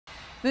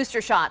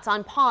Booster shots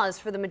on pause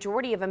for the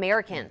majority of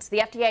Americans. The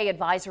FDA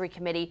Advisory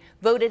Committee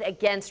voted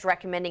against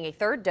recommending a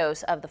third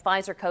dose of the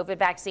Pfizer COVID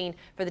vaccine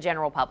for the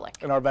general public.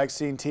 And our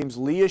vaccine team's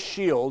Leah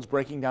Shields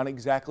breaking down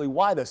exactly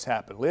why this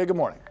happened. Leah, good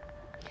morning.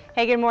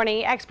 Hey, good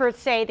morning.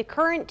 Experts say the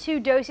current 2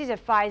 doses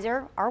of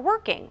Pfizer are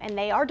working, and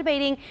they are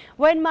debating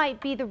when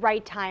might be the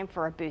right time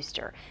for a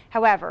booster.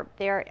 However,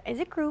 there is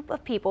a group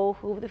of people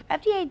who the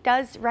FDA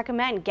does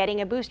recommend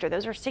getting a booster.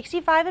 Those are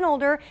 65 and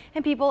older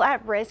and people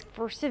at risk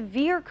for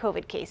severe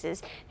COVID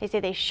cases. They say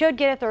they should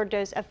get a third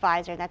dose of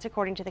Pfizer, and that's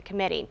according to the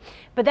committee.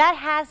 But that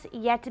has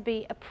yet to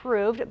be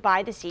approved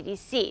by the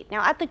CDC.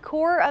 Now, at the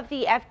core of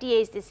the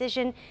FDA's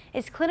decision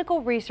is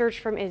clinical research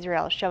from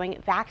Israel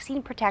showing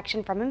vaccine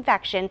protection from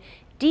infection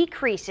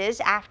decreases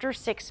after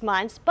 6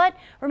 months, but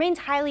remains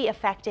highly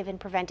effective in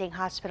preventing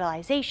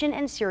hospitalization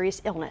and serious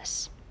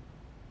illness.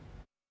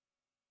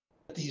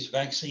 These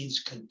vaccines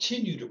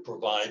continue to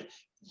provide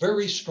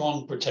very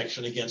strong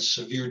protection against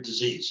severe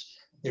disease.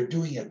 They're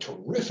doing a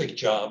terrific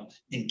job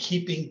in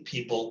keeping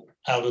people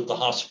out of the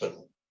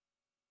hospital.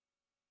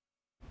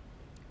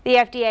 The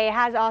FDA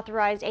has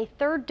authorized a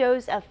third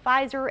dose of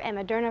Pfizer and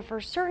Moderna for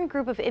a certain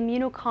group of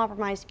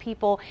immunocompromised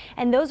people,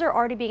 and those are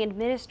already being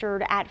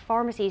administered at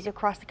pharmacies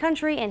across the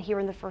country and here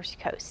in the First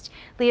Coast.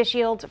 Leah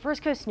Shields,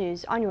 First Coast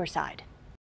News, on your side.